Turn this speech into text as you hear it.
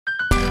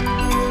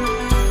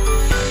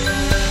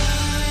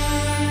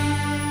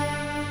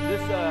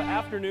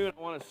afternoon,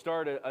 I want to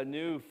start a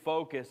new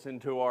focus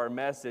into our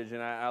message,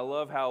 and I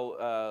love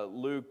how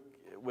Luke,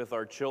 with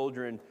our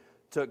children,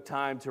 took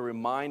time to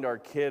remind our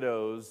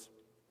kiddos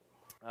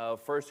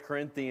 1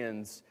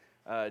 Corinthians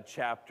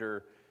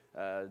chapter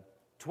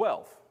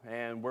 12,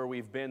 and where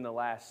we've been the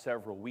last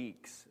several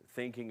weeks,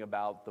 thinking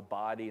about the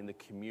body and the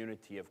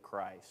community of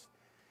Christ.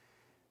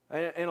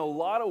 In a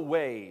lot of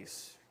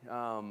ways,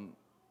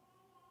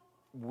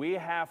 we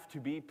have to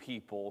be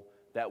people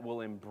that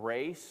will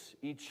embrace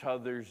each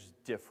other's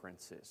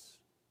differences.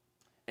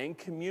 In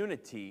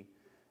community,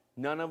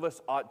 none of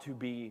us ought to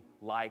be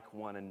like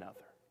one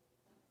another.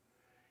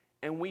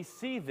 And we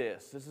see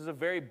this is a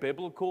very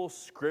biblical,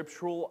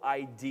 scriptural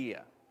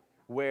idea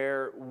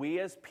where we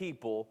as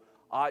people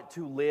ought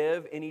to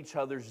live in each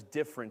other's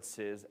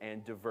differences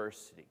and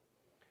diversity.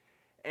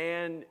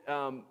 And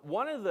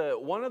one of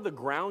the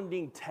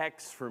grounding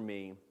texts for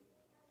me,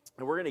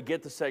 and we're going to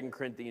get to 2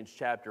 Corinthians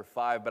chapter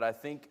 5, but I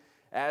think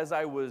as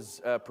I was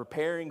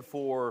preparing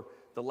for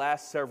the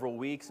last several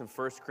weeks in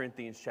 1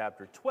 Corinthians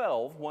chapter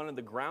 12, one of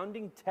the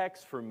grounding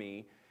texts for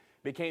me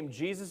became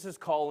Jesus'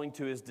 calling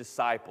to his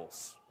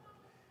disciples.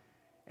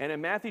 And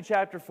in Matthew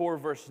chapter 4,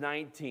 verse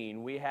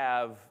 19, we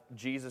have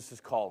Jesus'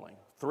 calling.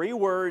 3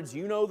 words,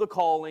 you know the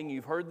calling,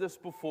 you've heard this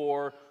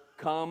before,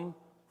 come,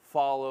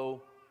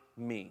 follow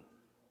me.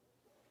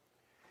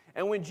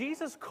 And when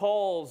Jesus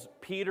calls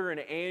Peter and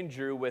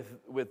Andrew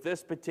with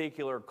this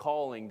particular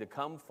calling to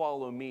come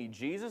follow me,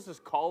 Jesus is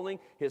calling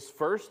his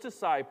first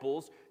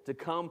disciples to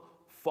come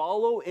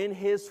follow in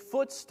his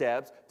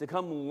footsteps, to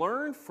come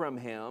learn from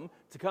him,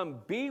 to come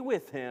be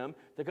with him,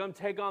 to come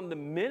take on the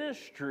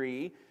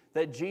ministry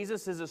that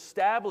Jesus is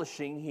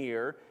establishing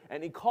here.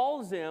 And he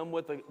calls them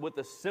with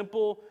a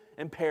simple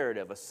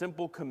imperative, a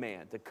simple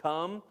command, to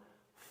come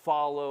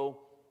follow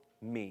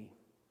me.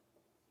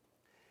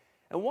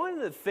 And one of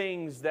the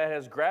things that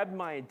has grabbed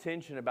my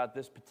attention about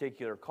this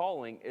particular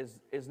calling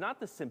is not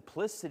the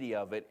simplicity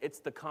of it, it's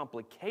the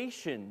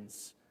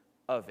complications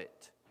of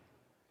it.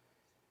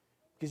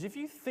 Because if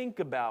you think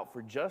about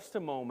for just a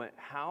moment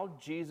how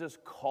Jesus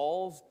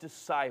calls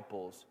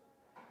disciples,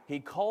 he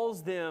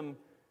calls them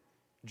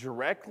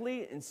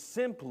directly and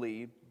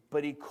simply,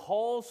 but he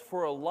calls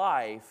for a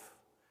life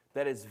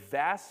that is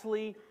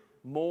vastly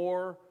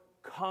more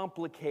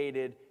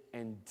complicated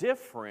and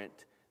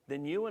different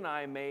than you and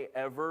I may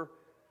ever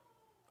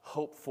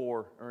hope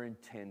for or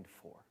intend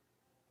for.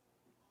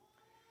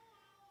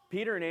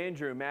 Peter and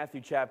Andrew in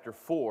Matthew chapter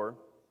 4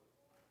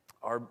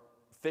 are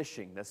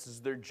fishing. This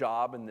is their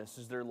job, and this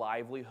is their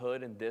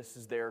livelihood, and this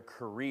is their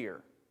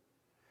career.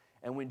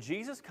 And when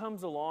Jesus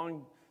comes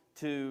along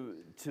to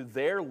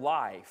their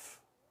life,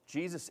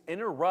 Jesus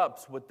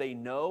interrupts what they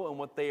know and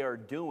what they are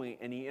doing,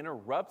 and he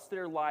interrupts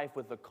their life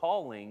with a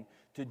calling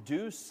to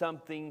do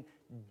something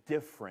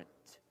different.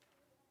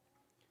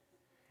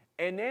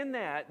 And in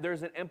that,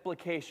 there's an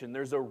implication,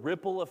 there's a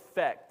ripple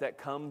effect that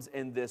comes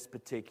in this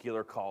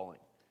particular calling.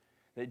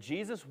 That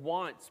Jesus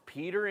wants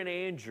Peter and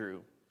Andrew,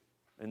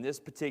 in this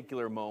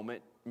particular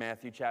moment,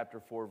 Matthew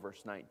chapter 4,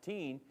 verse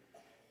 19,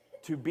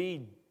 to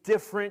be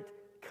different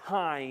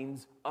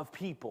kinds of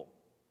people.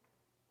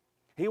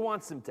 He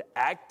wants them to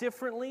act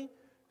differently,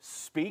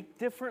 speak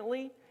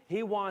differently.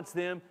 He wants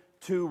them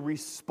to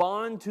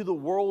respond to the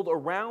world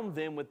around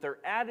them with their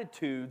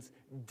attitudes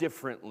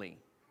differently.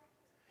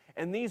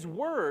 And these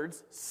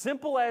words,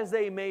 simple as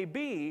they may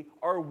be,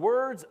 are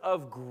words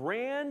of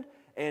grand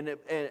and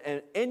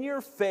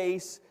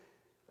in-your-face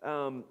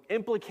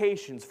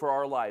implications for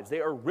our lives. They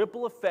are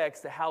ripple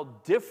effects to how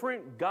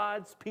different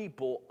God's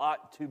people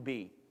ought to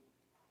be.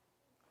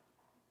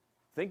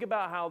 Think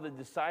about how the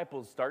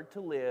disciples start to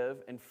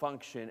live and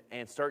function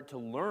and start to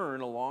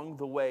learn along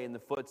the way in the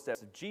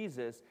footsteps of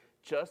Jesus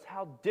just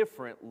how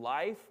different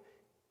life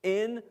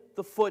in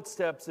the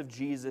footsteps of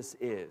Jesus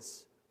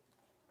is.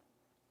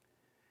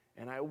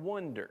 And I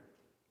wonder,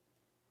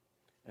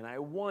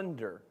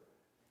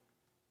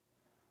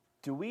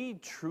 do we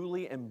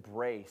truly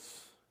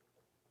embrace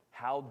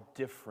how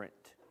different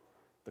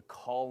the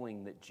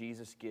calling that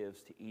Jesus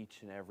gives to each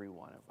and every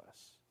one of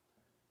us?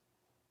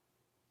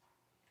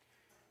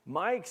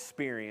 My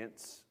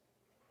experience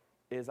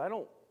is I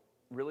don't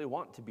really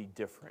want to be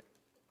different.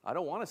 I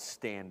don't want to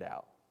stand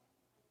out,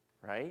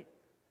 right?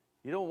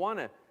 You don't want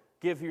to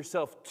give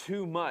yourself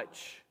too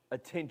much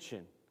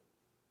attention.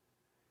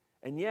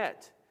 And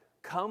yet,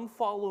 come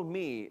follow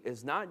me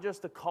is not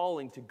just a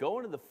calling to go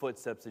into the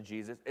footsteps of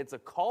Jesus. It's a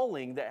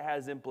calling that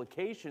has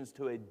implications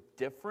to a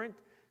different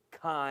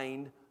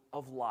kind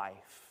of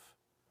life.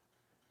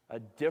 A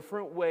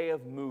different way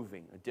of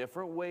moving, a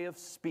different way of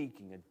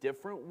speaking, a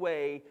different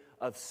way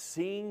of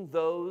seeing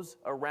those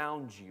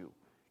around you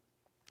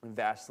in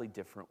vastly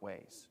different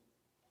ways.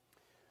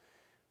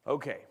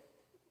 Okay.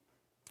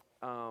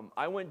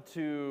 I went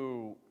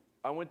to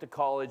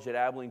college at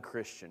Abilene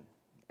Christian.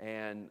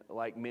 And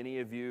like many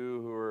of you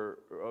who are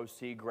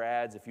OC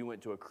grads, if you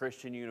went to a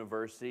Christian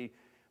university,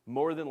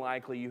 more than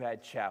likely you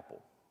had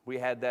chapel. We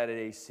had that at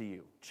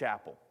ACU,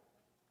 chapel.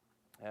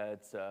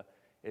 It's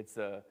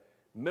a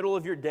middle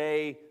of your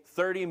day,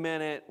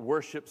 30-minute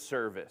worship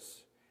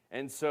service.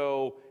 And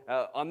so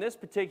on this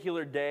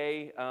particular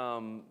day,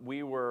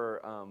 we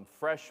were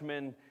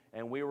freshmen,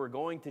 and we were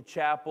going to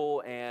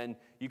chapel, and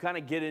you kind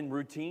of get in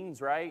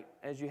routines, right,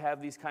 as you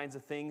have these kinds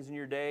of things in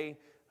your day.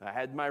 I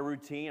had my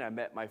routine. I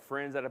met my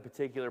friends at a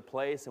particular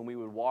place, and we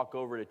would walk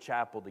over to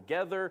chapel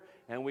together,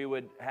 and we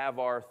would have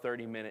our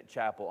 30-minute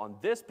chapel. On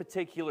this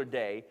particular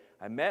day,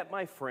 I met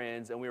my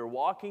friends, and we were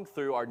walking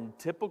through our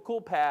typical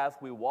path.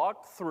 We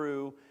walked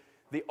through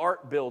the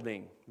art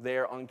building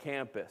there on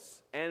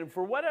campus. And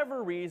for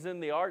whatever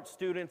reason, the art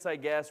students, I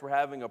guess, were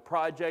having a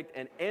project,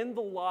 and in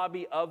the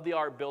lobby of the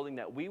art building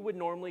that we would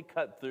normally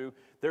cut through,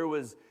 there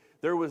was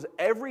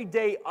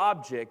everyday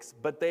objects,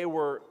 but they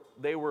were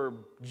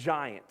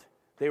giant.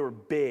 They were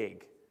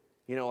big,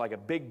 you know, like a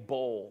big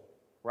bowl,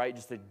 right?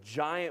 Just a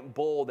giant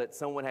bowl that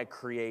someone had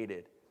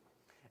created.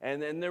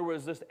 And then there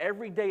was just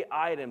everyday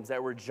items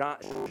that were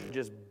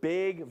just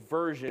big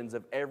versions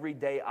of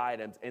everyday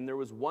items. And there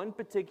was one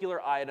particular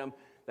item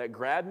that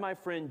grabbed my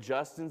friend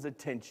Justin's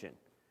attention,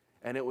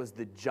 and it was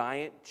the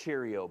giant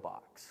Cheerio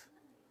box.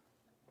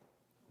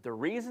 The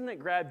reason it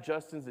grabbed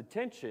Justin's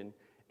attention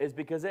is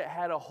because it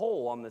had a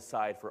hole on the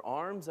side for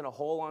arms and a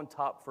hole on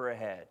top for a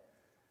head.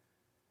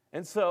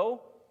 And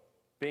so,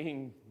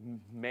 being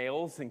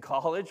males in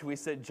college, we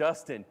said,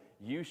 Justin,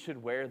 you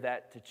should wear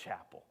that to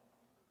chapel.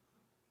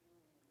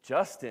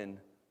 Justin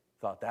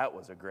thought that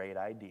was a great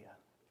idea.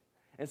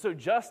 And so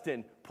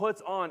Justin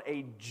puts on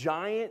a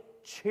giant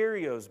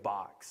Cheerios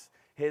box.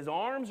 His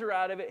arms are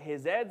out of it,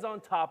 his head's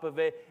on top of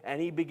it,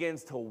 and he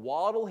begins to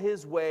waddle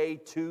his way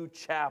to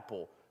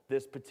chapel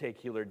this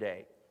particular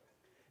day.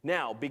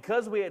 Now,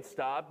 because we had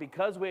stopped,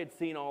 because we had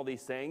seen all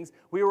these things,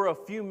 we were a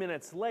few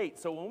minutes late.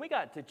 So when we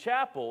got to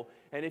chapel,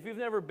 and if you've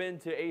never been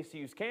to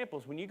ACU's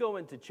campus, when you go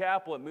into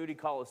chapel at Moody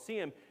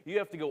Coliseum, you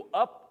have to go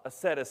up a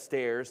set of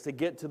stairs to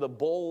get to the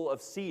bowl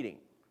of seating.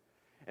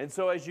 And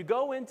so as you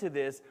go into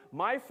this,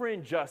 my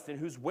friend Justin,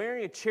 who's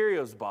wearing a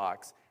Cheerios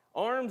box,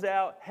 arms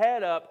out,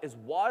 head up, is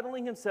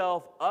waddling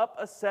himself up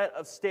a set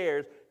of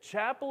stairs.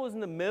 Chapel is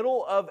in the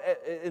middle of,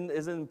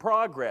 is in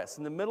progress,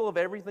 in the middle of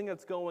everything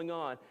that's going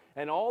on.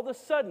 And all of a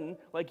sudden,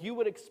 like you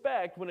would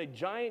expect, when a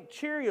giant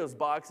Cheerios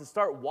box is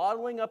start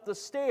waddling up the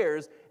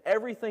stairs,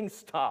 everything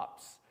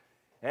stops.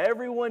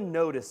 Everyone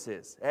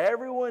notices.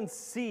 Everyone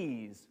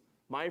sees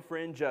my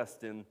friend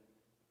Justin,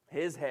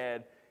 his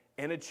head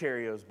in a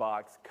Cheerios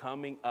box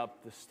coming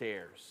up the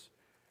stairs.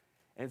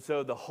 And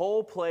so the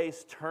whole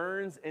place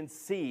turns and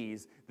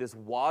sees this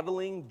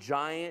waddling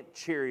giant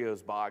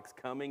Cheerios box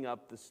coming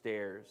up the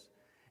stairs.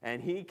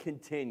 And he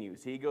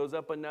continues. He goes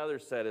up another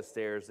set of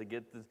stairs to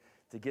get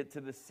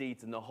to the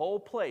seats. And the whole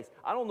place,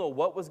 I don't know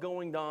what was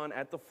going on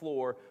at the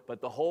floor,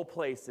 but the whole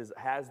place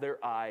has their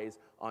eyes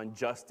on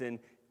Justin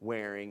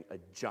wearing a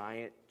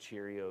giant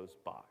Cheerios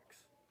box.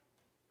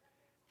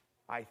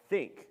 I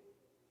think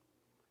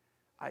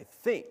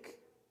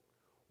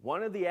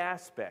one of the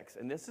aspects,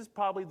 and this is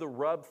probably the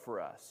rub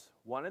for us,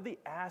 one of the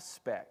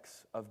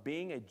aspects of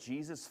being a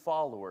Jesus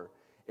follower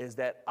is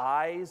that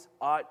eyes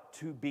ought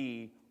to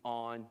be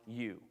on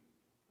you.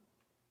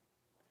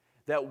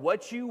 That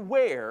what you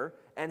wear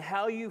and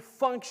how you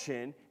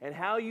function and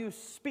how you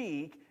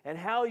speak and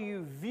how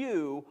you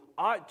view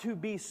ought to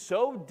be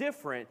so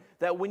different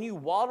that when you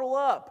waddle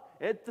up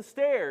at the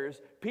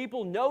stairs,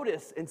 people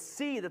notice and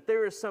see that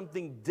there is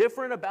something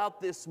different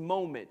about this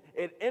moment.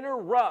 It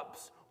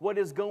interrupts what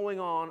is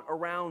going on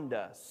around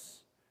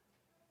us.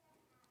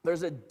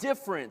 There's a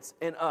difference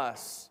in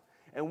us,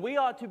 and we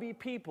ought to be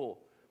people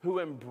who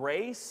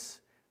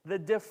embrace the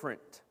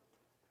different.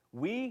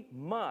 We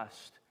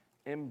must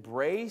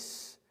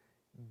embrace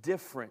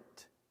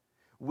different.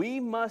 We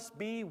must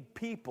be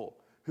people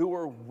who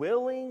are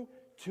willing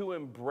to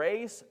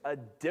embrace a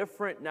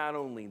different, not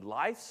only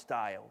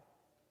lifestyle,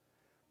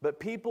 but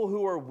people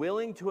who are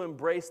willing to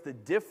embrace the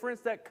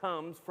difference that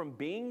comes from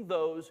being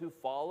those who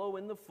follow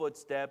in the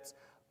footsteps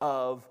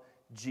of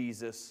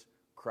Jesus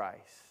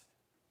Christ.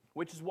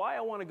 Which is why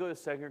I want to go to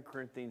 2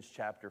 Corinthians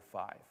chapter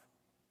 5.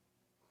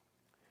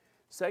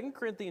 2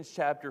 Corinthians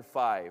chapter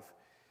 5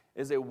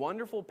 is a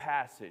wonderful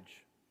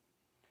passage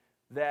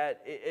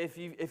that if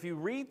you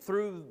read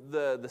through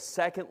the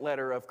second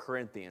letter of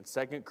Corinthians,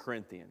 2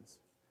 Corinthians,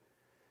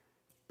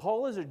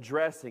 Paul is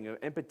addressing,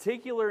 in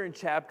particular in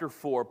chapter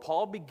 4,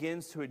 Paul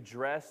begins to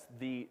address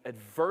the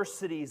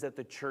adversities that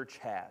the church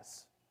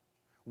has.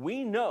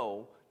 We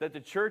know that the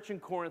church in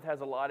Corinth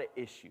has a lot of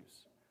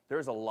issues.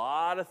 There's a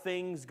lot of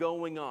things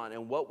going on.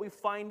 And what we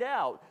find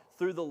out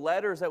through the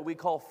letters that we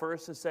call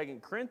 1st and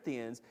 2nd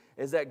Corinthians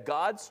is that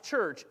God's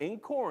church in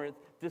Corinth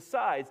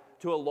decides,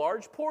 to a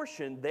large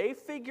portion, they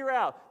figure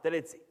out that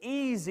it's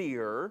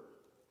easier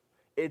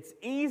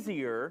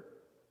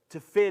to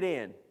fit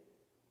in.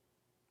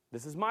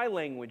 This is my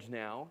language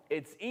now.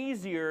 It's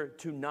easier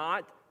to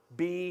not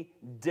be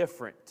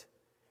different.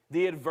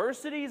 The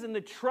adversities and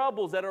the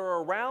troubles that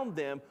are around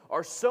them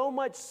are so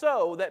much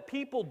so that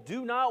people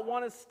do not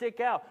want to stick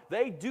out.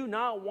 They do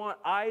not want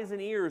eyes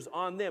and ears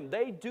on them.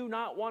 They do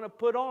not want to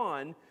put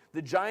on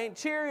the giant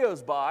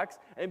Cheerios box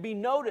and be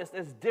noticed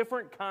as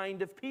different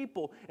kind of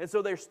people. And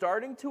so they're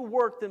starting to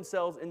work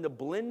themselves into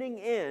blending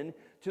in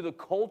to the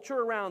culture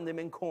around them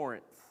in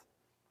Corinth.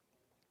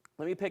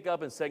 Let me pick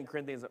up in 2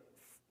 Corinthians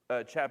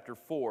chapter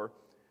 4,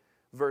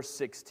 verse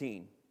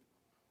 16.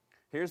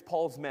 Here's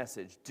Paul's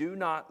message. Do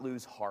not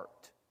lose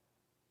heart.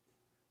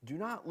 Do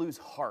not lose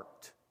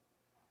heart.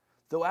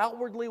 Though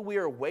outwardly we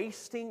are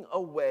wasting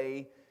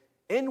away,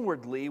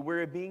 inwardly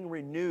we're being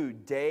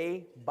renewed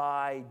day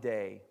by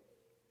day.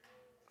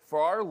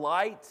 For our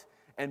light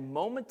and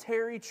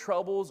momentary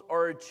troubles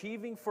are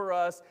achieving for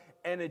us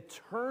an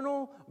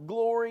eternal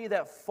glory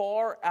that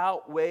far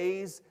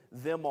outweighs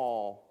them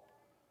all.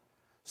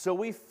 So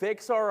we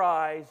fix our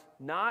eyes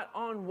not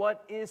on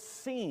what is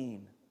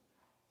seen,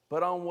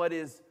 but on what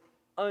is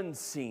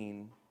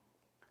unseen.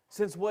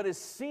 Since what is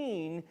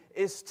seen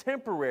is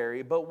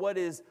temporary, but what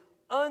is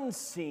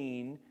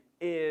unseen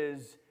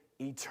is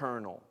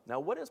eternal. Now,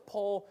 what is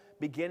Paul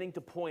beginning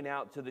to point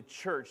out to the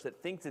church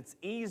that thinks it's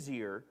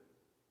easier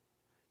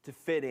to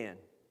fit in?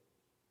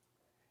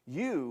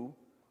 You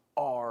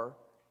are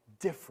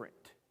different.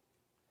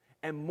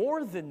 And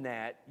more than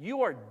that,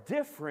 you are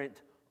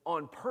different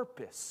on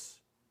purpose.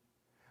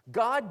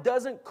 God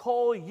doesn't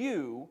call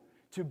you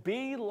to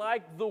be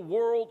like the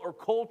world or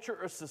culture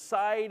or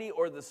society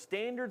or the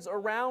standards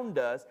around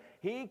us.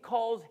 He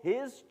calls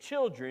His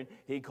children,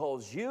 He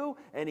calls you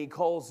and He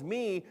calls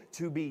me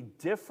to be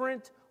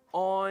different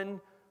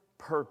on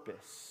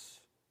purpose.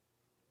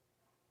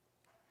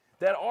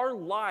 That our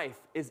life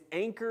is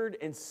anchored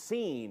and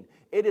seen.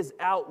 It is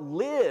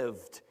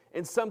outlived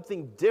in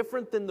something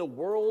different than the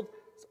world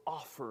is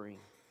offering.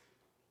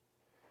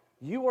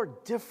 You are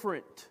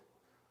different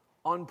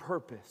on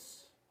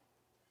purpose.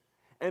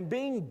 And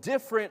being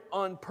different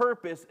on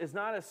purpose is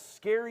not a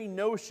scary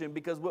notion,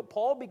 because what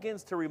Paul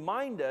begins to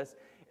remind us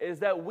is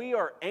that we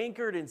are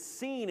anchored and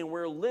seen, and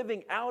we're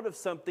living out of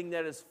something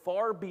that is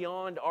far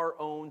beyond our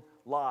own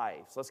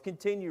lives. Let's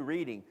continue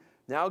reading.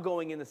 Now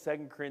going into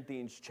 2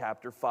 Corinthians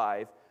chapter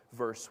 5,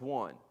 verse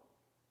 1.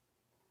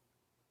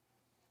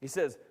 He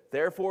says,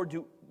 therefore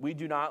we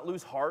do not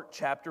lose heart,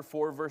 chapter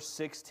 4, verse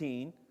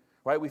 16.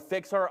 Right? We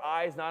fix our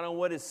eyes not on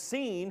what is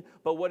seen,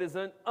 but what is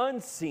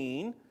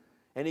unseen.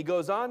 And he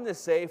goes on to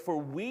say, for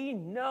we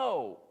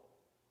know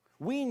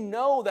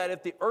that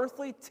if the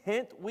earthly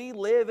tent we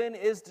live in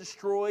is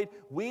destroyed,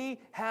 we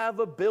have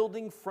a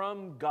building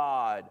from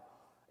God,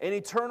 an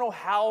eternal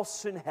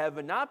house in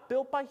heaven, not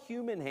built by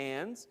human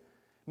hands.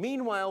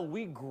 Meanwhile,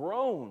 we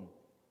groan,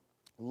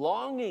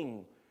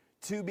 longing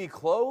to be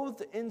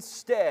clothed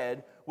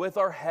instead with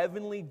our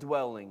heavenly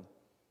dwelling.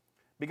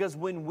 Because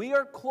when we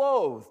are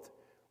clothed,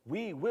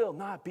 we will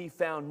not be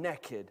found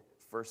naked.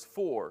 Verse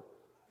 4.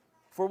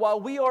 For while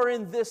we are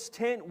in this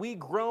tent, we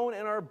groan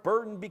and are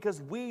burdened, because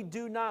we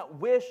do not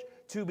wish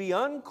to be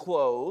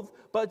unclothed,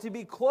 but to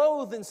be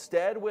clothed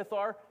instead with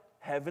our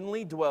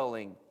heavenly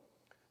dwelling,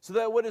 so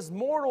that what is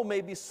mortal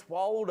may be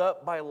swallowed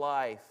up by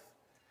life.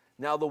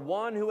 Now the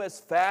one who has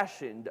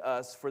fashioned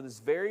us for this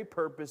very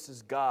purpose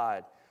is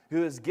God,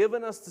 who has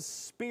given us the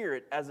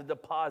Spirit as a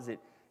deposit,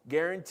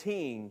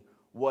 guaranteeing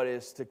what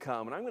is to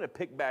come. And I'm going to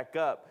pick back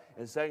up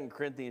in 2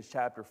 Corinthians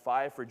chapter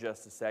 5 for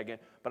just a second,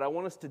 but I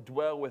want us to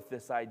dwell with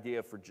this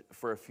idea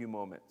for a few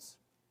moments.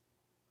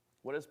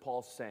 What is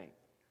Paul saying?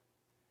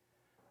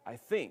 I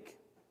think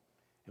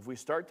if we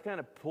start to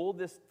kind of pull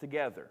this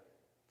together,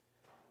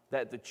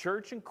 that the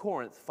church in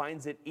Corinth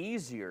finds it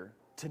easier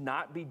to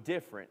not be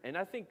different. And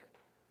I think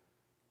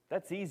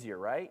that's easier,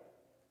 right?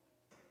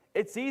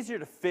 It's easier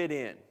to fit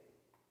in.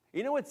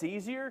 You know what's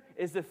easier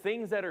is the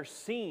things that are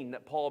seen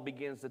that Paul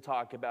begins to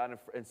talk about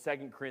in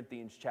 2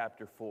 Corinthians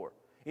chapter 4.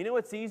 You know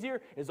what's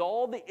easier is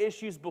all the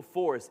issues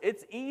before us.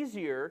 It's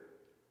easier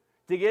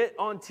to get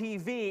on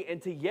TV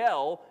and to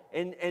yell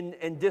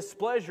and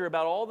displeasure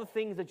about all the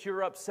things that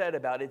you're upset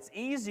about. It's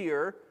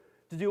easier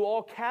to do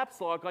all caps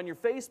lock on your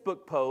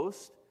Facebook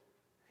post.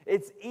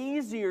 It's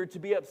easier to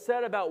be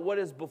upset about what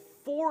is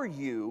before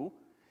you.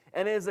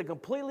 And it is a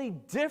completely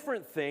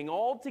different thing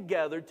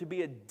altogether to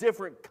be a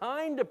different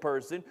kind of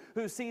person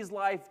who sees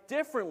life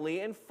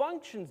differently and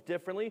functions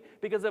differently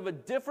because of a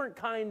different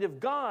kind of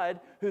God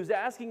who's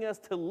asking us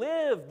to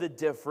live the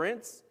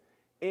difference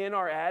in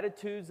our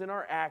attitudes and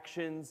our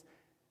actions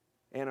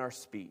and our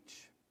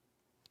speech.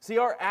 See,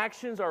 our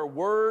actions, our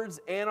words,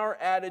 and our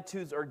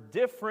attitudes are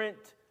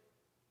different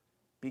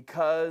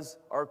because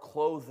our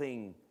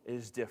clothing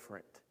is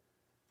different.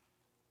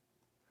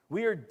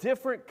 We are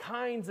different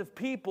kinds of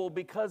people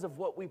because of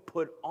what we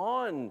put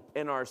on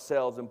in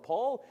ourselves. And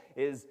Paul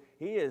is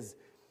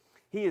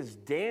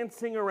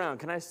dancing around.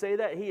 Can I say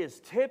that? He is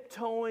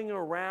tiptoeing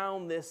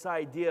around this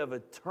idea of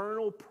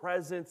eternal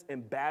presence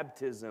and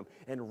baptism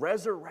and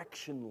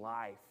resurrection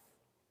life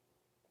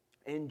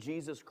in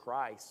Jesus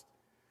Christ.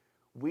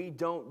 We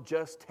don't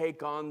just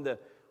take on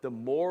the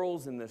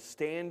morals and the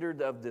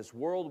standard of this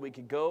world. We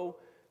could go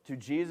to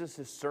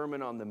Jesus'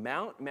 Sermon on the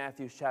Mount,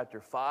 Matthew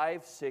chapter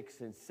 5, 6,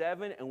 and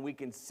 7, and we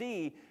can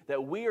see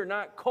that we are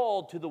not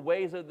called to the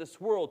ways of this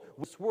world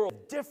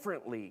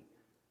differently.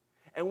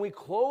 And we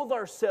clothe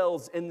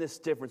ourselves in this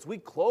difference. We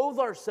clothe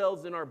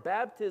ourselves in our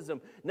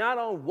baptism, not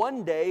on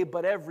one day,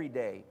 but every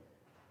day.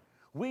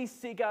 We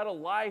seek out a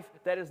life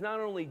that is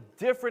not only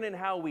different in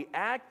how we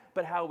act,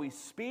 but how we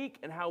speak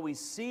and how we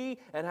see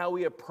and how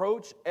we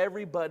approach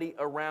everybody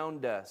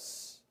around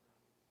us.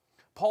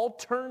 Paul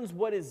turns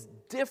what is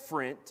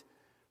different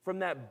from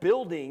that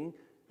building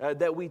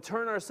that we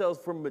turn ourselves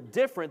from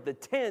different, the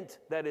tent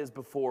that is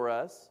before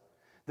us,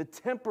 the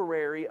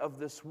temporary of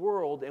this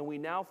world, and we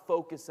now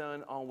focus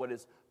on what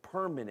is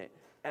permanent,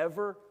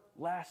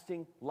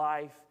 everlasting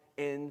life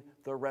in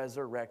the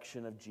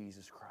resurrection of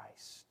Jesus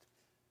Christ.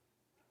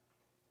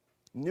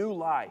 New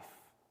life.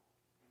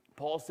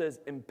 Paul says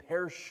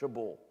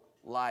imperishable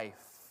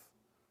life.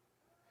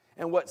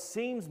 And what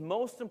seems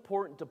most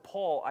important to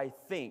Paul, I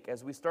think,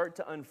 as we start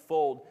to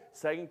unfold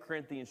 2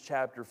 Corinthians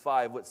chapter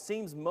 5, what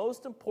seems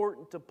most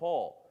important to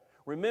Paul,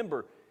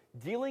 remember,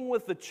 dealing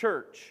with the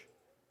church,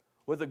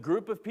 with a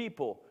group of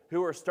people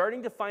who are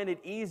starting to find it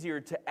easier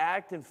to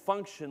act and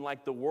function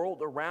like the world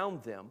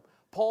around them,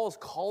 Paul is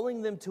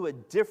calling them to a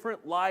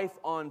different life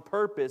on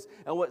purpose.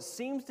 And what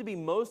seems to be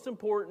most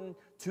important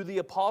to the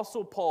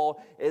Apostle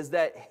Paul is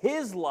that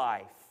his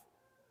life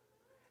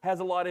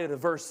has a lot of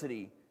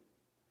diversity.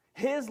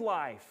 His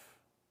life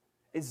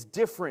is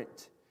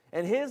different.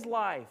 And his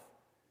life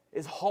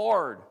is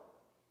hard.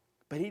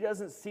 But he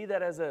doesn't see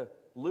that as a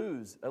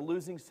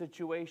losing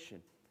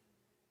situation.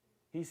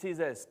 He sees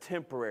that as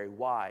temporary.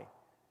 Why?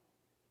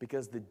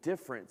 Because the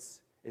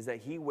difference is that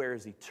he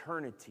wears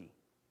eternity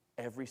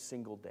every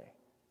single day.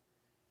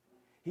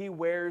 He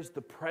wears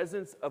the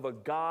presence of a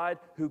God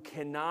who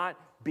cannot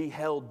be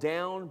held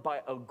down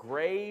by a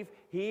grave.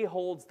 He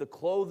holds the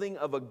clothing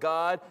of a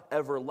God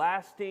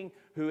everlasting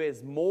who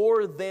is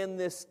more than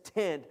this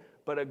tent,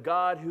 but a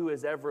God who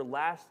is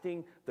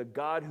everlasting, the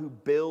God who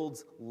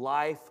builds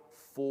life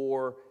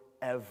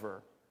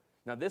forever.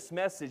 Now, this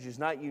message is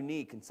not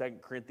unique in 2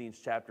 Corinthians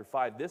chapter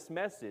 5. This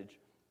message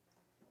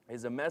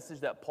is a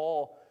message that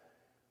Paul,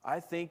 I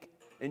think,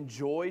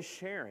 enjoys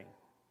sharing.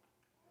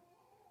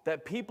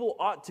 That people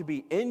ought to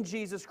be in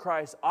Jesus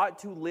Christ, ought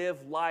to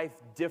live life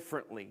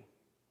differently.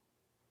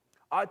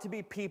 Ought to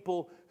be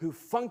people who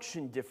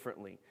function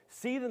differently,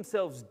 see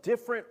themselves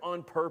different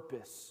on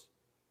purpose.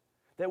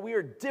 That we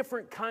are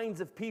different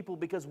kinds of people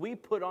because we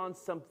put on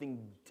something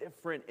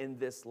different in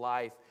this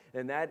life,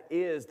 and that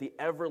is the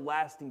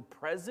everlasting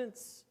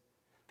presence,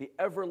 the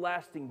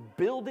everlasting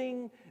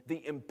building,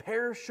 the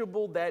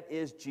imperishable that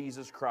is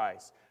Jesus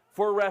Christ.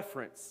 For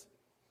reference,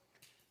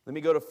 let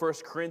me go to 1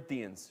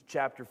 Corinthians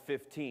chapter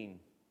 15,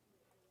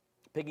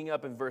 picking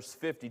up in verse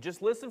 50.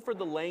 Just listen for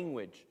the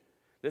language.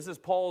 This is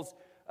Paul's,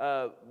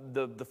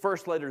 the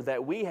first letter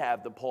that we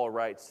have that Paul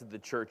writes to the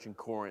church in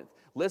Corinth.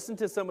 Listen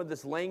to some of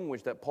this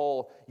language that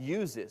Paul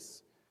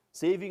uses.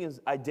 See if you can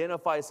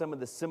identify some of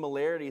the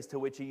similarities to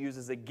which he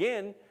uses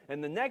again in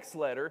the next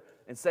letter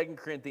in 2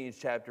 Corinthians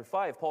chapter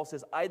 5. Paul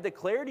says, I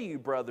declare to you,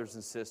 brothers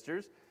and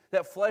sisters,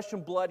 that flesh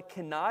and blood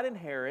cannot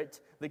inherit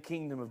the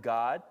kingdom of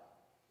God,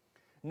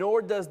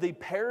 nor does the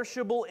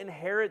perishable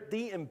inherit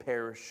the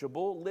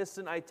imperishable.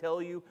 Listen, I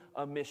tell you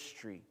a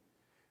mystery.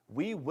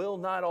 We will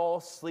not all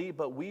sleep,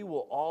 but we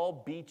will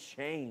all be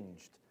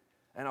changed.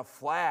 In a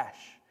flash,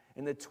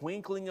 in the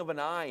twinkling of an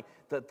eye,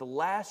 that the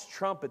last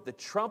trumpet, the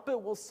trumpet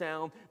will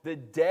sound, the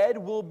dead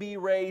will be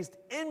raised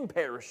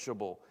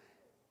imperishable,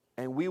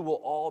 and we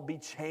will all be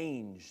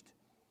changed.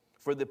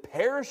 For the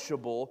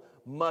perishable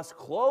must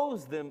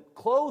clothe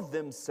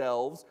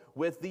themselves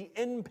with the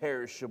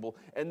imperishable,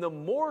 and the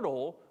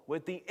mortal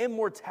with the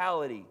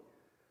immortality.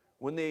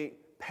 When the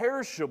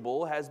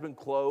perishable has been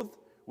clothed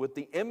with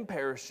the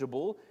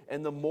imperishable,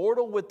 and the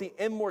mortal with the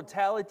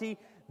immortality,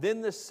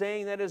 then the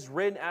saying that is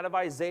written out of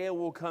Isaiah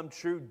will come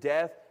true.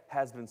 Death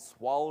has been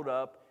swallowed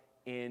up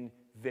in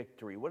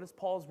victory. What is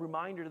Paul's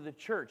reminder to the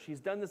church?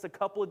 He's done this a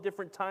couple of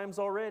different times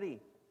already.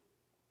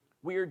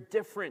 We are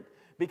different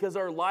because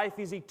our life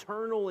is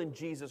eternal in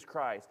Jesus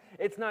Christ.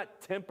 It's not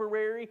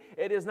temporary.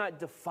 It is not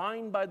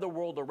defined by the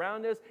world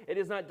around us. It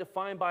is not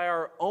defined by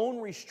our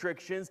own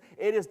restrictions.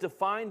 It is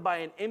defined by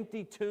an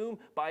empty tomb,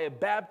 by a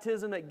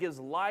baptism that gives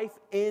life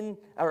in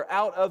or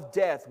out of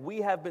death. We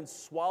have been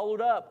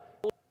swallowed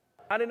up,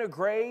 not in a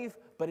grave,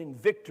 but in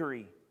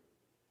victory.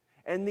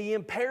 And the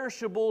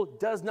imperishable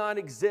does not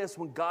exist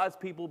when God's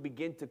people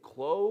begin to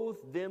clothe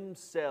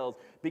themselves,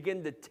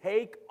 begin to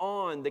take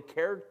on the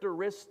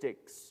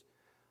characteristics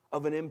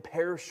of an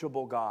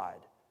imperishable God.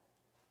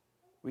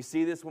 We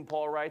see this when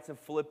Paul writes in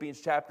Philippians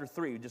chapter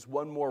 3, just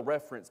one more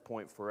reference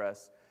point for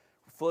us.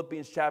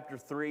 Philippians chapter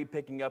 3,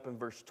 picking up in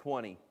verse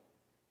 20.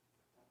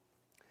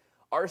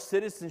 Our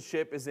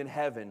citizenship is in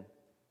heaven.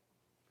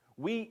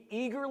 We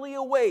eagerly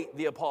await,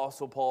 the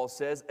Apostle Paul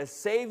says, a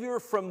Savior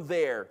from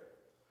there,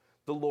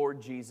 the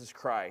Lord Jesus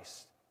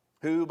Christ,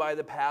 who by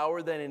the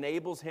power that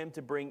enables him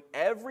to bring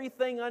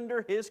everything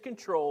under his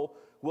control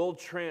will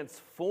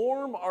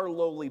transform our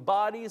lowly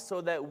bodies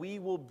so that we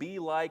will be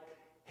like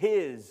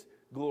his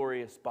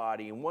glorious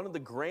body. And one of the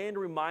grand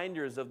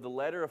reminders of the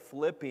letter of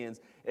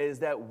Philippians is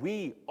that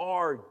we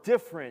are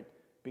different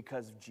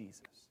because of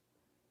Jesus.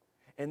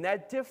 And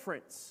that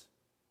difference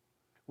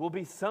will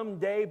be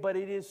someday, but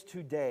it is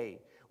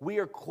today. We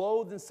are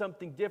clothed in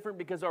something different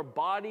because our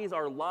bodies,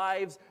 our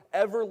lives,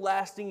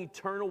 everlasting,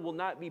 eternal, will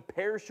not be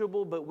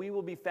perishable, but we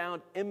will be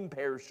found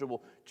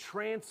imperishable,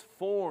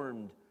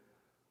 transformed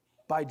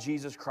by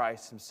Jesus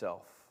Christ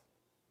himself.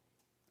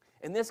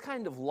 And this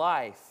kind of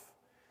life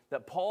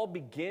that Paul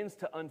begins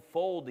to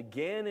unfold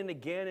again and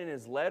again in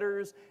his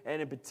letters,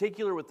 and in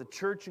particular with the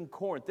church in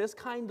Corinth, this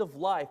kind of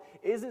life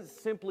isn't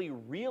simply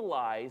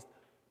realized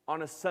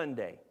on a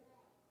Sunday,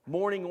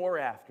 morning or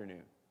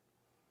afternoon,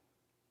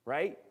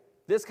 right?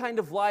 This kind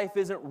of life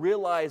isn't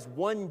realized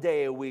one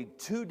day a week,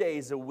 2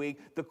 days a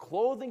week. The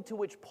clothing to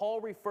which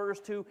Paul refers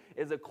to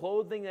is a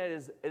clothing that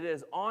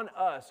is on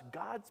us,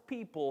 God's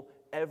people,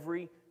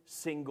 every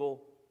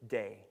single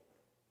day.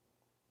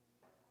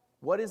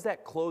 What does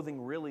that clothing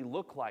really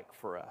look like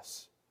for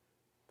us?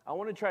 I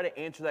want to try to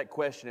answer that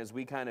question as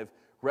we kind of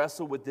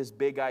wrestle with this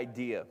big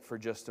idea for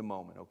just a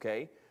moment,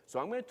 okay? So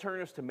I'm going to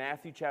turn us to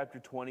Matthew chapter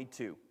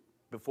 22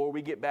 before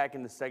we get back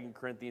into 2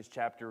 Corinthians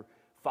chapter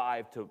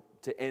 5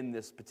 to end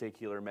this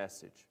particular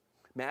message.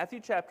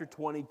 Matthew chapter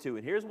 22,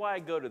 and here's why I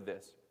go to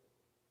this.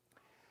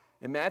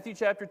 In Matthew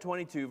chapter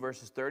 22,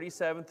 verses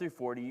 37 through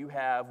 40, you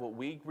have what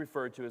we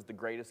refer to as the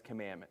greatest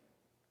commandment.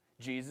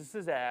 Jesus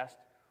is asked,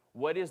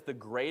 what is the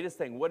greatest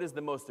thing? What is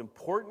the most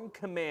important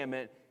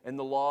commandment in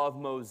the law of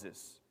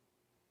Moses?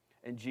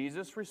 And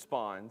Jesus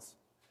responds,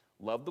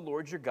 love the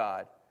Lord your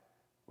God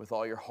with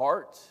all your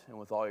heart and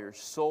with all your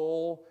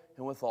soul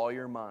and with all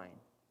your mind.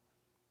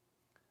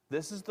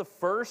 This is the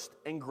first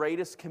and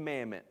greatest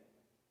commandment,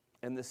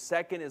 and the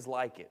second is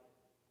like it.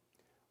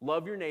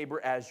 Love your neighbor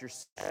as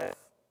yourself.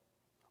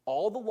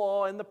 All the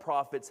law and the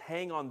prophets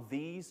hang on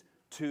these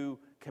two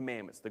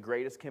commandments, the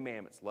greatest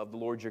commandments. Love the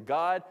Lord your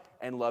God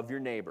and love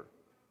your neighbor.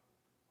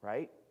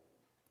 Right?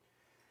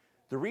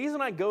 The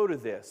reason I go to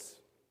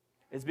this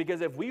is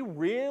because if we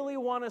really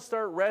want to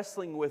start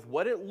wrestling with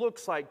what it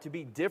looks like to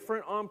be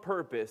different on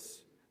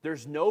purpose,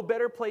 there's no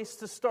better place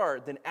to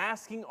start than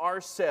asking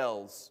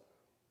ourselves,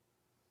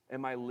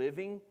 am I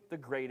living the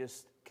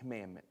greatest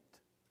commandment?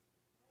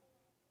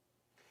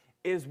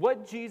 Is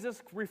what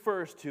Jesus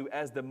refers to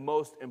as the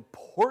most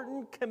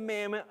important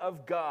commandment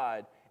of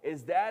God,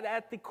 is that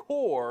at the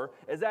core,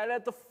 is that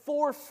at the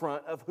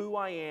forefront of who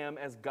I am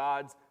as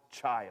God's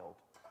child?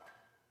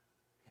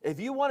 If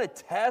you want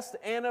to test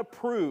and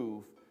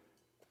approve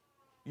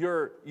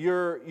your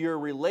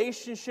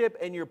relationship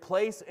and your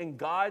place in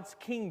God's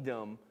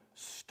kingdom,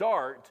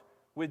 start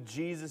with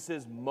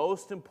Jesus'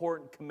 most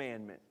important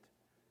commandment.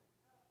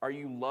 Are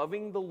you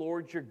loving the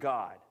Lord your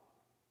God?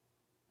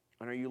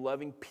 And are you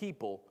loving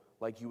people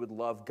like you would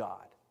love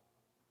God?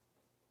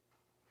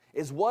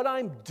 Is what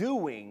I'm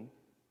doing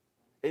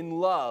in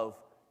love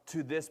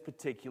to this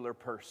particular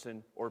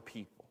person or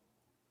people?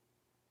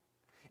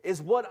 Is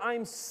what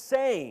I'm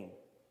saying,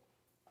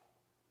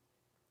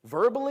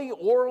 verbally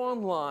or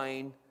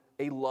online,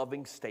 a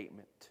loving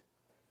statement?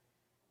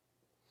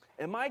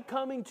 Am I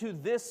coming to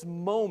this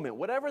moment,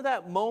 whatever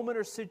that moment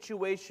or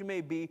situation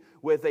may be,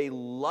 with a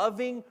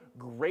loving,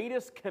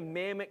 greatest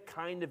commandment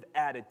kind of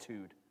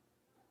attitude?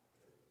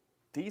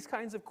 These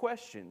kinds of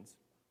questions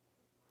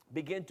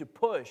begin to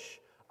push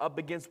up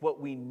against what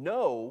we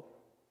know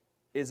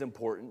is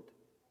important.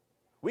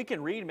 We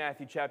can read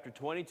Matthew chapter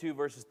 22,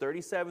 verses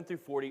 37 through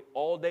 40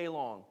 all day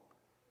long.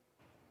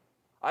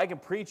 I can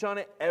preach on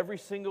it every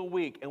single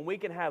week, and we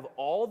can have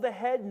all the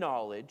head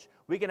knowledge,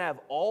 we can have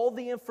all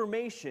the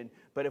information,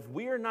 but if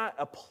we are not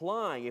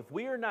applying, if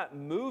we are not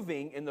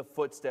moving in the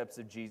footsteps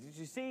of Jesus,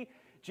 you see,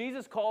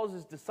 Jesus calls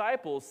his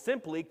disciples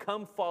simply,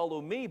 come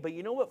follow me, but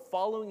you know what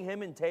following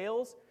him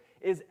entails?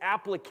 Is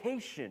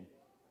application.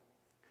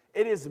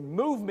 It is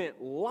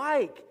movement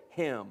like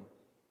him.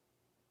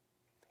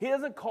 He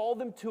doesn't call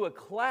them to a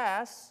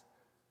class,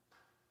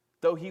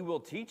 though he will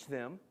teach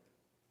them.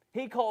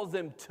 He calls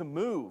them to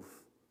move.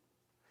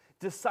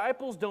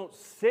 Disciples don't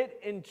sit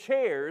in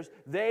chairs.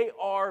 They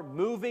are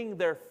moving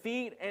their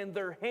feet and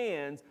their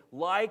hands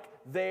like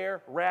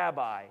their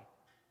rabbi.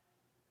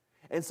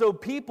 And so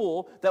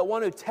people that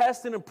want to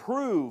test and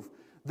approve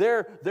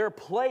their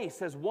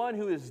place as one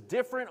who is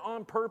different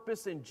on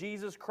purpose in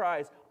Jesus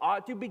Christ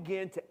ought to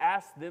begin to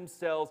ask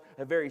themselves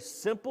a very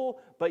simple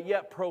but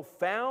yet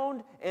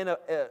profound and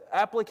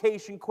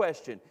application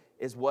question.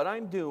 Is what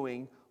I'm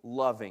doing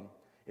loving?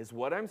 Is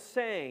what I'm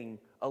saying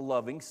a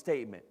loving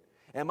statement?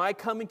 Am I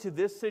coming to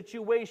this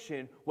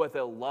situation with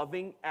a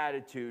loving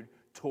attitude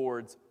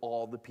towards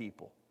all the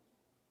people?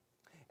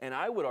 And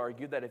I would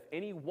argue that if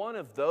any one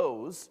of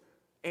those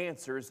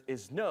answers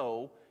is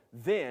no,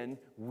 then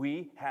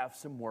we have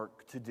some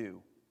work to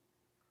do.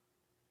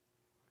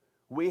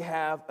 We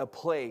have a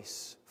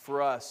place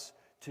for us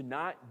to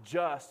not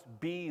just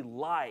be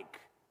like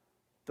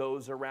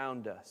those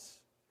around us.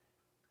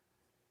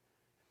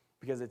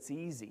 Because it's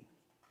easy.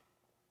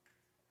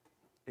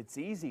 It's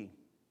easy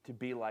to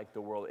be like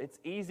the world. It's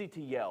easy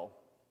to yell.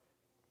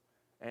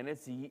 And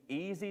it's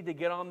easy to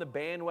get on the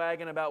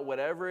bandwagon about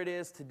whatever it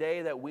is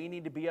today that we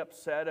need to be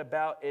upset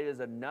about. It is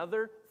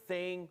another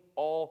thing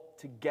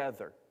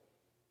altogether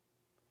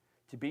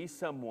to be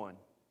someone,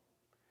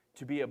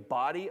 to be a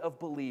body of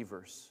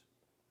believers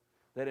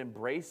that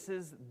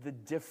embraces the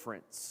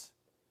difference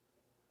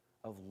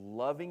of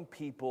loving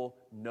people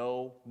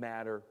no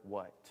matter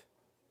what.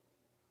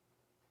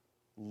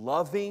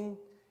 Loving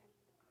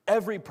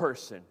every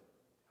person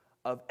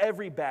of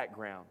every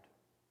background,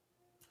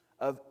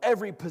 of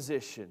every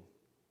position,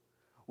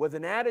 with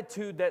an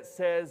attitude that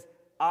says,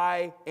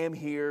 I am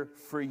here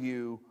for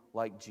you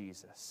like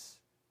Jesus.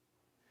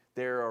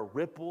 There are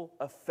ripple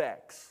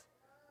effects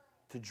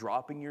to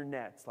dropping your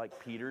nets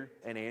like Peter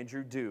and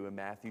Andrew do in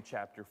Matthew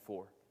chapter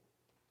 4.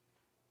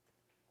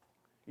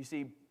 You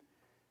see,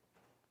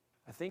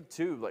 I think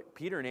too, like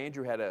Peter and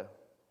Andrew had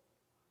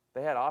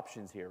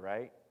options here,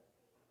 right?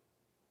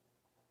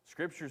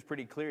 Scripture is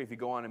pretty clear. If you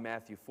go on in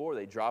Matthew 4,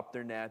 they drop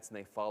their nets and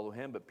they follow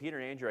him. But Peter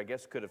and Andrew, I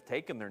guess, could have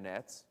taken their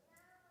nets.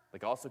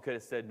 Like also could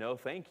have said, no,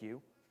 thank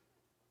you.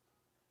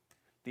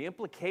 The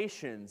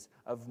implications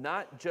of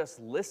not just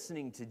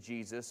listening to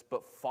Jesus,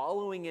 but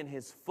following in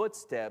his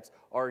footsteps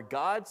are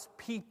God's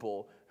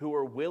people who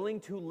are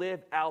willing to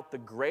live out the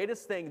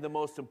greatest thing, the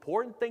most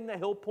important thing that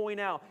he'll point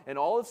out in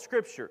all of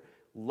Scripture,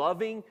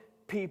 loving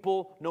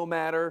people no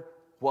matter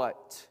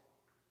what.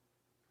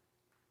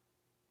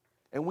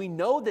 And we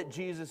know that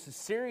Jesus is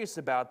serious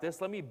about this.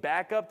 Let me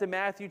back up to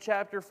Matthew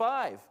chapter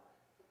 5.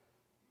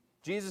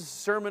 Jesus'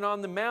 Sermon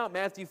on the Mount,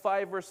 Matthew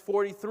 5, verse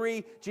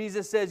 43,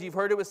 Jesus says, you've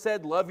heard it was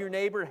said, love your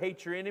neighbor,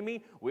 hate your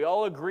enemy. We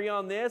all agree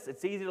on this.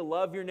 It's easy to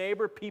love your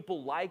neighbor,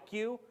 people like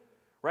you,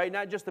 right?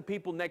 Not just the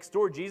people next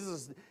door.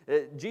 Jesus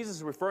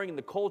is referring in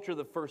the culture of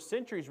the first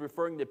century. He's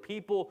referring to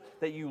people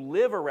that you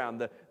live around,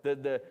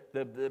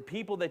 the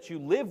people that you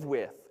live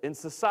with in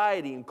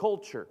society and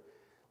culture.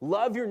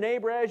 Love your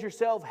neighbor as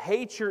yourself,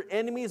 hate your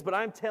enemies, but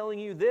I'm telling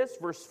you this,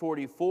 verse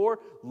 44,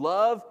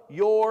 love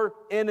your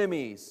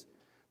enemies.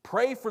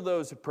 Pray for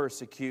those who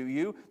persecute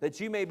you, that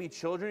you may be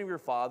children of your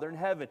Father in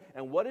heaven.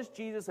 And what does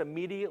Jesus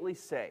immediately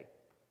say?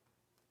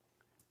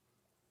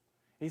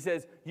 He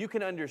says, you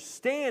can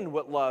understand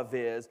what love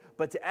is,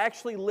 but to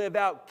actually live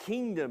out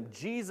kingdom,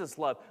 Jesus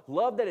love,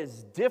 love that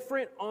is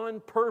different on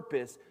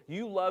purpose,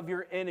 you love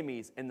your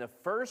enemies. And the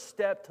first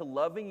step to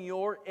loving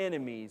your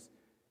enemies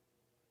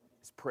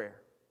is prayer.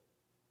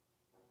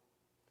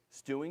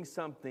 It's doing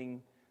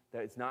something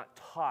that is not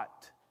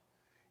taught.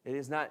 It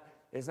is not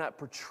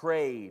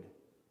portrayed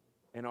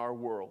in our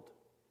world.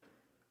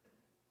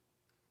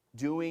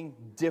 Doing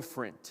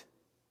different.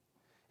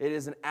 It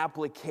is an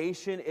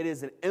application, it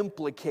is an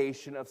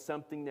implication of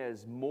something that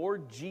is more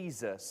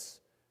Jesus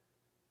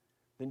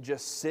than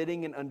just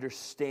sitting and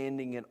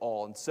understanding it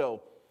all. And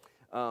so,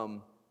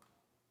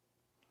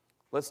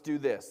 let's do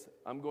this.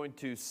 I'm going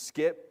to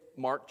skip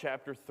Mark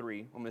chapter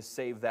 3. I'm going to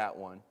save that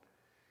one.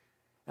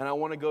 And I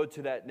want to go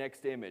to that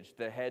next image,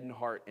 the head and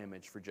heart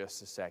image, for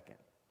just a second.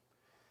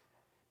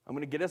 I'm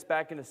going to get us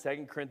back into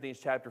 2 Corinthians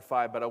chapter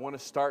 5, but I want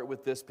to start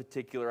with this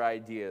particular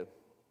idea.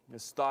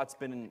 This thought's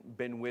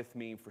been with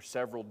me for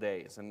several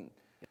days, and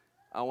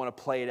I want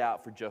to play it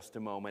out for just a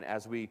moment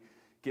as we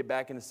get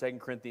back into 2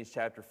 Corinthians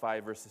chapter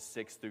 5, verses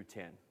 6 through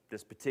 10.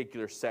 This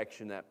particular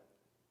section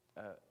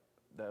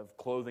of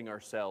clothing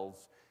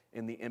ourselves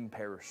in the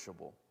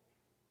imperishable.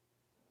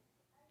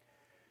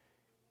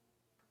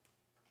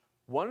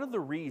 One of the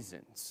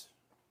reasons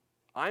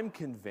I'm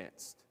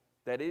convinced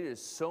that it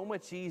is so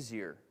much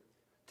easier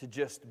to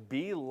just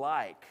be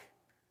like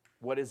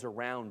what is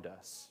around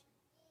us,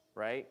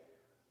 right?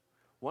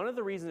 One of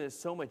the reasons it's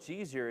so much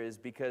easier is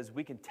because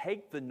we can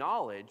take the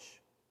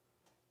knowledge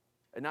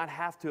and not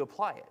have to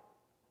apply it.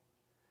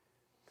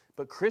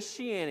 But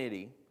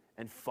Christianity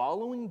and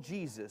following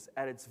Jesus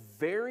at its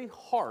very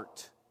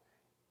heart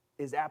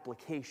is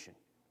application.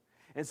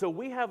 And so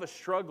we have a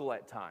struggle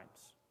at times.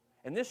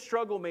 And this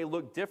struggle may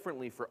look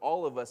differently for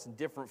all of us in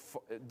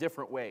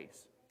different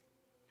ways.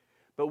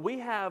 But we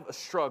have a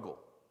struggle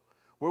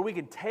where we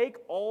can take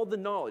all the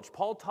knowledge.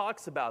 Paul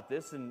talks about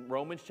this in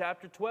Romans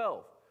chapter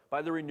 12,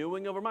 by the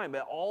renewing of our mind,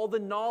 by all the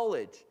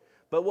knowledge.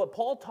 But what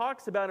Paul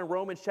talks about in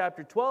Romans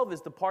chapter 12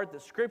 is the part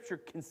that Scripture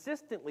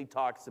consistently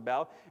talks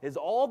about, is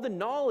all the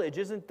knowledge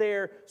isn't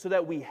there so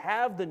that we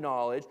have the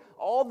knowledge.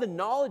 All the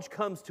knowledge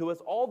comes to us,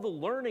 all the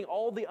learning,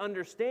 all the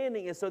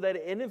understanding is so that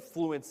it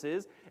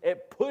influences,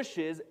 it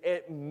pushes,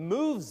 it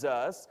moves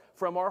us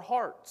from our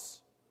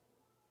hearts.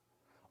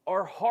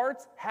 Our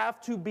hearts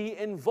have to be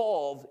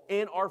involved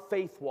in our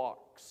faith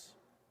walks.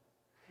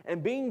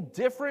 And being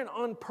different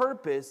on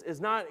purpose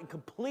is not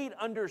complete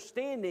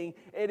understanding.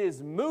 It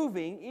is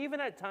moving, even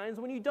at times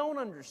when you don't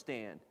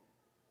understand.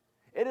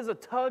 It is a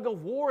tug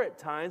of war at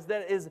times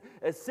that is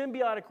a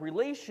symbiotic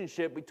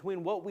relationship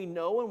between what we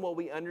know and what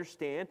we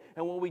understand,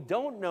 and what we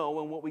don't know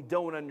and what we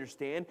don't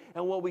understand,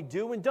 and what we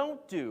do and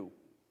don't do.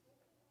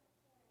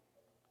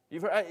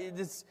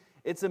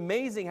 It's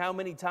amazing how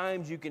many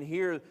times you can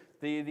hear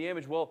the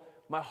image, well,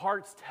 my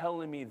heart's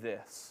telling me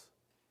this,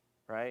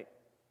 right?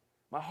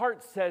 My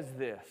heart says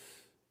this.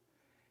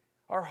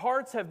 Our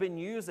hearts have been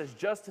used as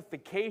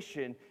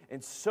justification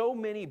in so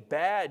many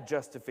bad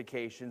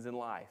justifications in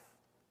life,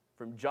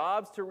 from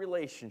jobs to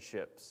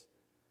relationships.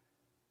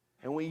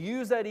 And we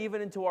use that even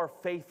into our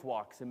faith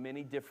walks in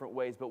many different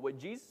ways. But what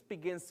Jesus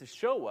begins to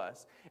show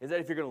us is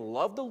that if you're going to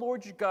love the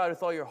Lord your God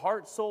with all your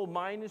heart, soul,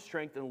 mind, and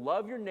strength, and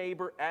love your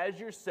neighbor as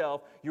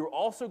yourself, you're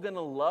also going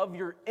to love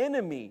your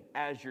enemy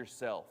as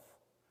yourself.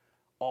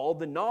 All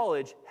the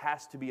knowledge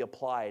has to be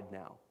applied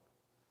now.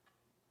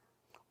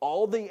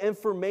 All the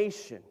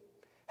information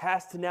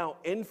has to now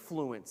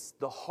influence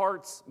the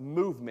heart's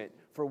movement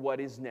for what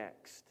is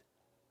next.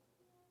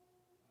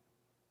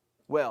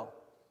 Well,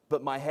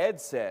 but my head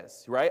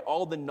says, right?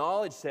 All the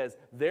knowledge says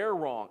they're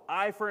wrong.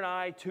 Eye for an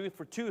eye, tooth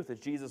for tooth, as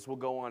Jesus will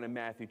go on in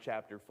Matthew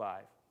chapter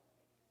 5.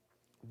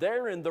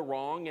 They're in the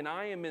wrong and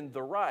I am in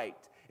the right.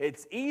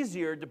 It's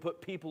easier to put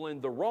people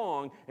in the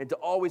wrong and to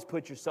always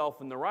put yourself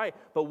in the right.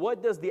 But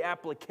what does the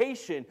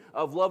application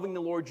of loving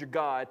the Lord your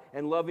God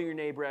and loving your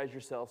neighbor as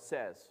yourself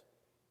says?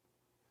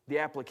 The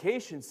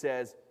application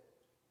says,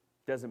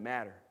 doesn't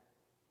matter.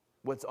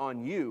 What's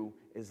on you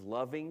is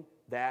loving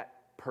that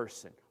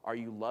person. Are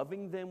you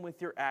loving them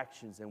with your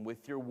actions and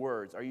with your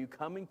words? Are you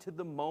coming to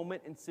the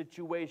moment and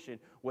situation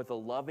with a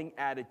loving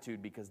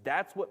attitude? Because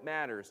that's what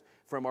matters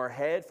from our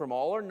head, from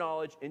all our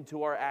knowledge,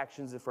 into our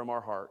actions and from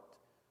our heart.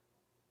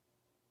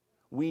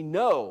 We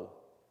know,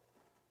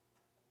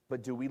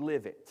 but do we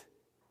live it?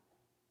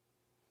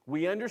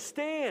 We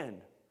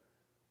understand,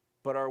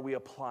 but are we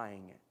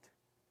applying it?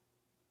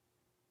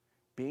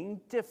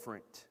 Being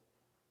different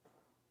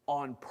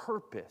on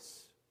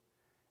purpose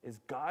is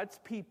God's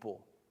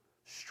people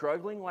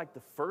struggling like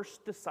the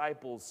first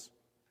disciples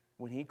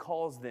when he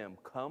calls them,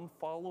 come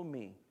follow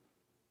me.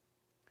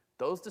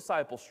 Those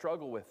disciples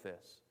struggle with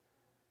this.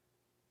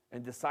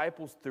 And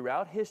disciples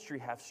throughout history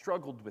have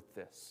struggled with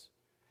this.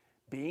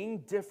 Being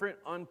different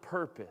on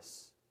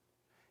purpose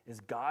is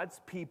God's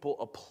people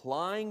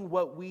applying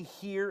what we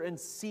hear and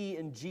see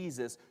in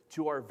Jesus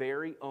to our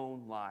very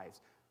own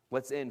lives.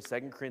 Let's end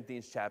 2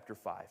 Corinthians chapter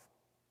 5,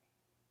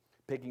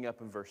 picking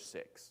up in verse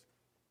 6.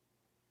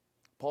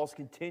 Paul's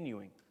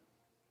continuing.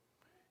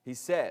 He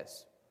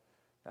says,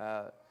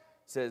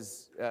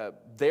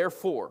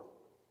 therefore,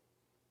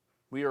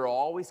 we are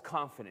always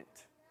confident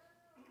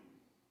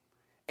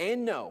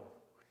and know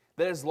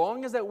that as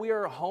long as that we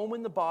are home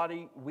in the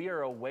body, we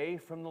are away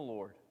from the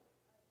Lord.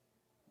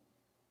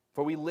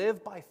 For we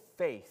live by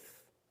faith,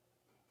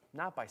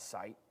 not by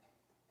sight.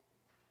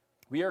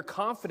 We are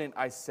confident,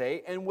 I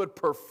say, and would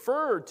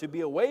prefer to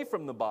be away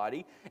from the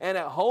body and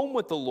at home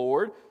with the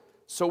Lord,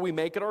 so we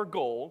make it our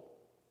goal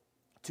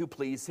to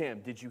please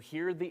Him. Did you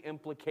hear the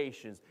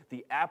implications,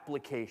 the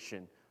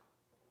application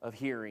of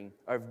hearing,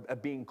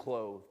 of being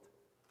clothed?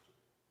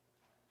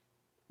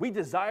 We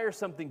desire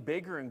something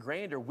bigger and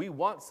grander. We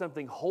want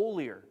something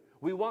holier.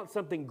 We want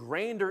something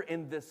grander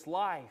in this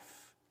life.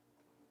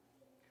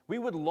 We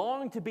would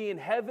long to be in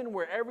heaven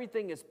where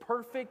everything is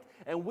perfect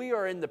and we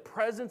are in the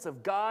presence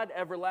of God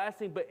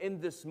everlasting. But in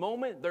this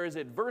moment, there is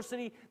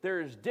adversity, there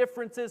is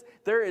differences,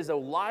 there is a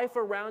life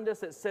around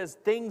us that says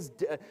things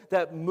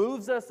that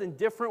moves us in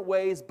different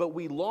ways. But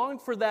we long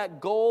for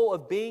that goal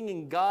of being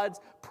in God's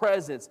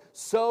presence.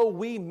 So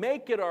we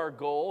make it our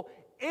goal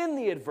in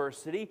the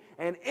adversity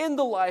and in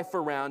the life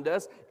around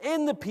us,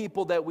 in the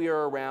people that we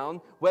are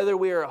around, whether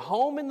we are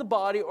home in the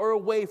body or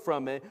away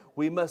from it,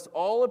 we must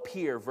all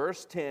appear,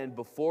 verse 10,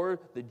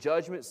 before the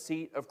judgment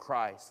seat of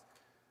Christ,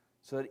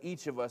 so that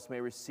each of us may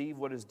receive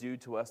what is due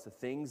to us, the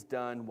things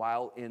done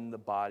while in the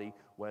body,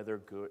 whether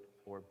good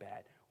or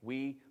bad.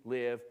 We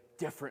live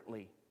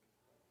differently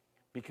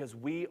because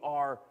we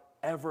are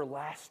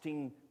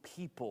everlasting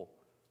people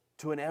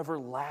to an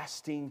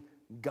everlasting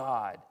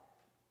God.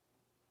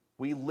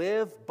 We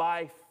live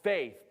by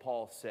faith,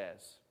 Paul says,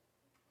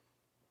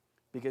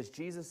 because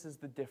Jesus is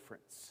the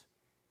difference.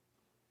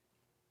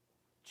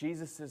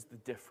 Jesus is the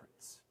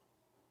difference.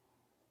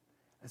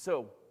 And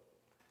so,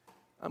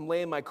 I'm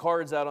laying my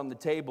cards out on the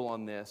table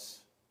on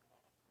this.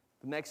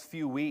 The next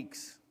few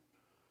weeks,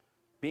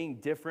 being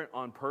different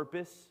on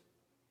purpose.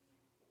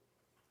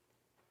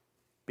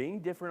 Being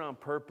different on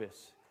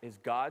purpose is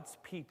God's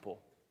people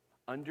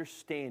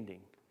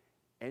understanding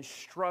and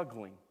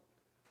struggling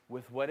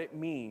with what it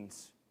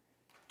means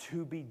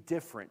to be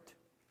different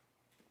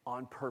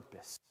on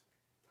purpose.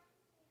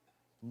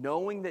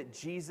 Knowing that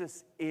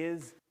Jesus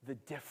is the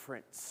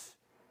difference.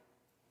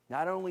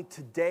 Not only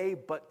today,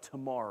 but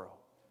tomorrow.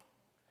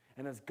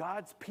 And as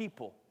God's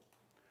people,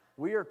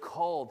 we are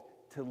called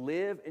to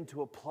live and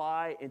to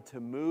apply and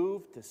to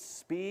move, to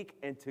speak,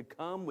 and to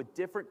come with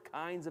different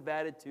kinds of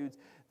attitudes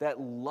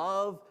that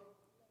love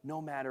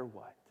no matter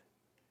what.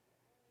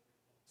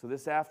 So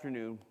this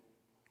afternoon,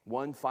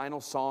 one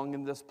final song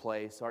in this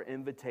place, our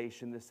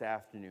invitation this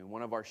afternoon.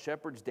 One of our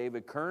shepherds,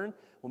 David Kern,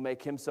 will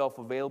make himself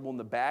available in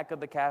the back of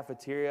the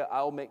cafeteria.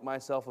 I will make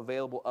myself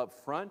available up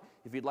front.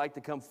 If you'd like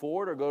to come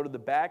forward or go to the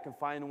back and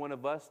find one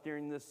of us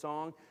during this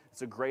song,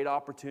 it's a great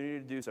opportunity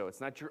to do so.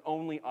 It's not your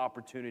only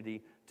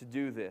opportunity to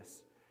do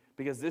this,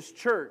 because this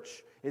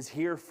church is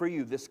here for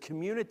you. This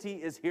community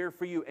is here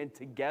for you. And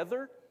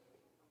together,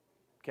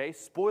 okay,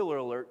 spoiler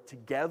alert,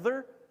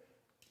 together,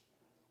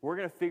 we're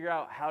going to figure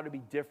out how to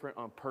be different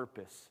on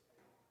purpose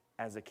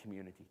as a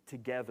community.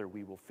 Together,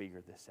 we will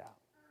figure this out.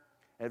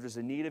 And if there's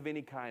a need of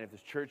any kind, if this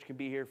church can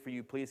be here for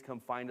you, please come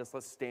find us.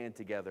 Let's stand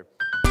together.